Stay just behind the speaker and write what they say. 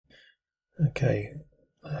Okay,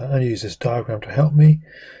 I'll use this diagram to help me.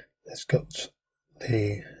 It's got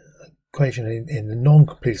the equation in the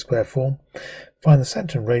non-completed square form. Find the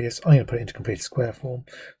centre and radius. I'm going to put it into completed square form.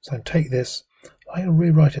 So I'm going to take this. I'm going to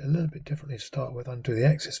rewrite it a little bit differently to start with. I'm going to do the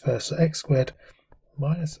x's first. So x squared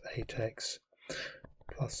minus 8x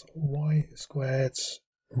plus y squared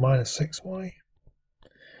minus 6y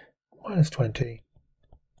minus 20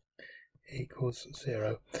 equals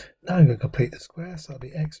 0. Now I'm going to complete the square. So that'll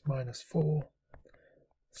be x minus 4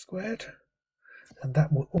 squared. And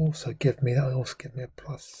that will also give me a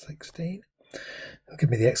plus 16. It'll give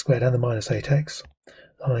me the x squared and the minus 8x.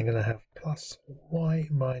 And I'm going to have plus y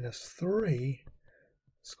minus 3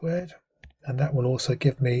 squared. And that will also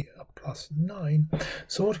give me a plus 9.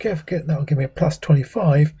 So altogether, that will give me a plus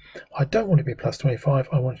 25. I don't want it to be plus 25.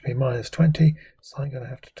 I want it to be minus 20. So I'm going to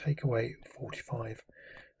have to take away 45.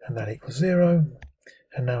 And that equals 0.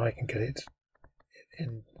 And now I can get it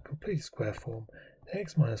in completed square form.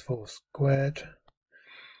 X minus 4 squared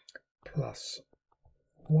plus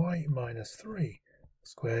y minus 3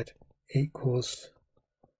 squared equals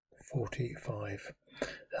 45,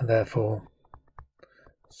 and therefore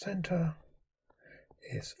centre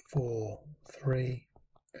is 4, 3,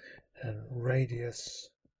 and radius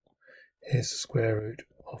is the square root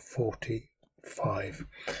of 45.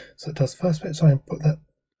 So it does the first bit, so I can put that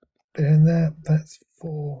bit in there. That's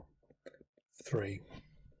 4, 3.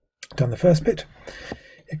 Done the first bit.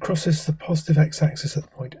 It crosses the positive x-axis at the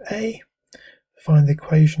point A. Find the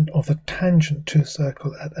equation of the tangent to a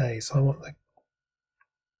circle at A. So I want the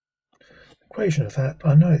equation of that.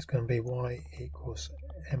 I know it's going to be y equals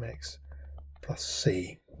mx plus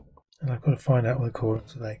c. And I've got to find out what the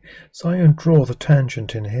coordinates of A. So I'm going to draw the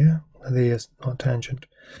tangent in here. Not tangent,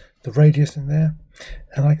 the radius in there.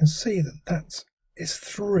 And I can see that is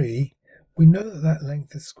 3. We know that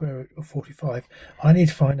length is square root of 45. I need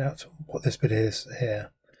to find out what this bit is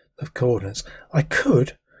here, of coordinates. I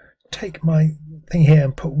could take my thing here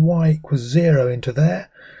and put y equals 0 into there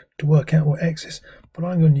to work out what x is, but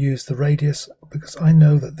I'm going to use the radius because I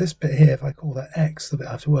know that this bit here, if I call that x, the bit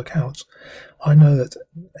I have to work out, I know that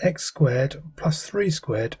x squared plus 3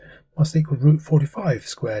 squared must equal root 45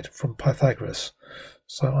 squared from Pythagoras.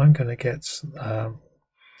 So I'm going to get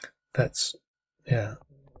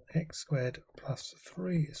x squared plus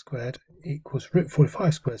 3 squared equals root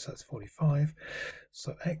 45 squared, so that's 45.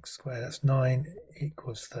 So x squared, that's 9,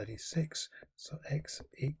 equals 36. So x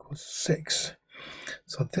equals 6.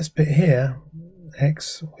 So this bit here,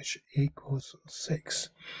 x, which equals 6.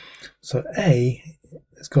 So A,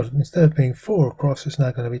 it's got, instead of being 4 across, it's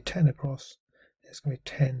now going to be 10 across. It's going to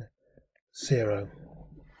be 10, 0.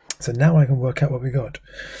 So now I can work out what we got.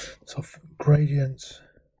 So gradient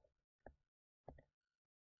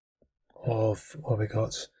of what we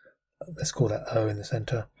got, let's call that O in the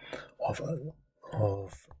center, of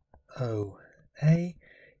OA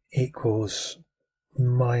equals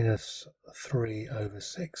minus 3 over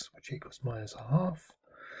 6, which equals minus a half.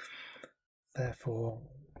 Therefore,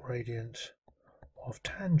 gradient of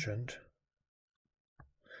tangent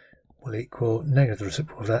will equal negative the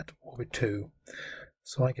reciprocal of that, will be 2.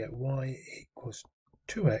 So I get y equals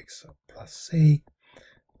 2x plus c.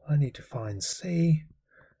 I need to find c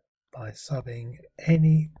by subbing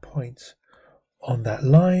any point on that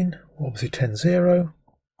line, obviously 10, 0.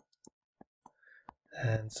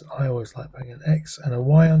 And I always like putting an x and a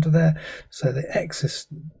y under there. So the x is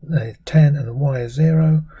 10 and the y is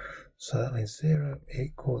 0. So that means 0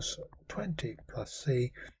 equals 20 plus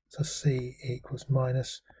c. So c equals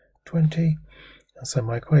minus 20. And so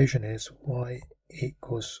my equation is y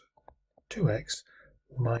equals 2x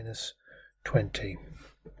minus 20.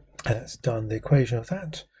 And that's done the equation of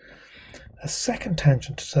that. A second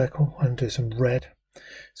tangent to circle, I'm going to do some red.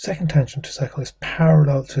 Second tangent to circle is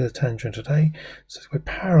parallel to the tangent at A. So we're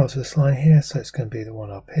parallel to this line here, so it's going to be the one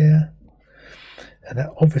up here. And that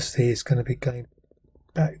obviously is going to be going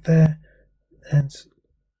back there, and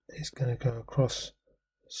it's going to go across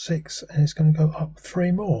 6, and it's going to go up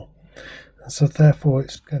 3 more. And so therefore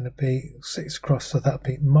it's going to be 6 across, so that'll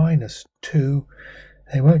be minus 2.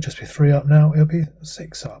 And it won't just be 3 up now, it'll be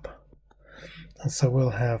 6 up. And so we'll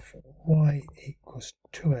have y equals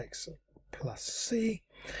 2x plus c,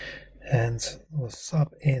 and we'll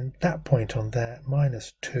sub in that point on there,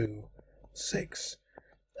 minus 2, 6.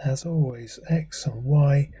 As always, x and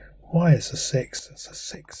y is a 6, so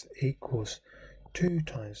 6 equals 2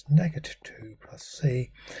 times negative 2 plus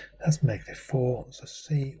c, that's negative 4, so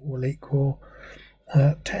c will equal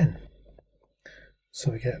 10.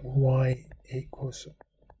 So we get y equals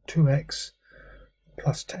 2x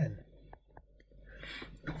plus 10.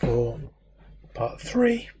 For part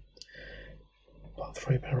 3, part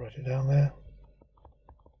 3, better write it down there.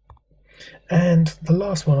 And the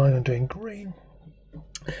last one I'm going to do in green.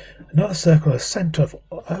 Another circle, a centre of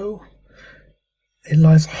O. It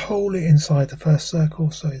lies wholly inside the first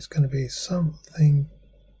circle, so it's going to be something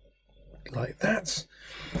like that.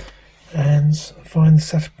 And find the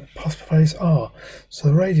set of possible values R. So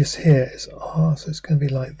the radius here is R, so it's going to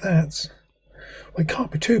be like that. Well, it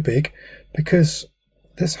can't be too big because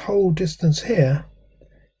this whole distance here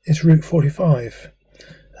is root 45.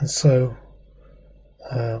 And so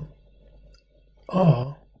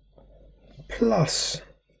R plus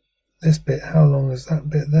this bit, how long is that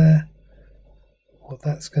bit there? Well,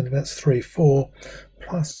 that's 3, 4,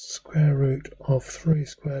 plus square root of 3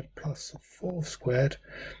 squared plus 4 squared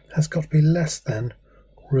has got to be less than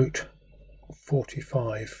root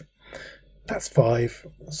 45. That's 5,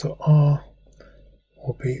 so R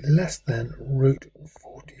will be less than root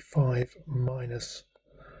 45 minus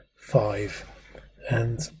 5.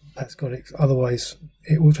 And that's got it, otherwise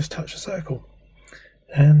it will just touch the circle.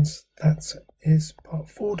 And that is part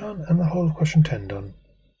 4 done and the whole of question 10 done.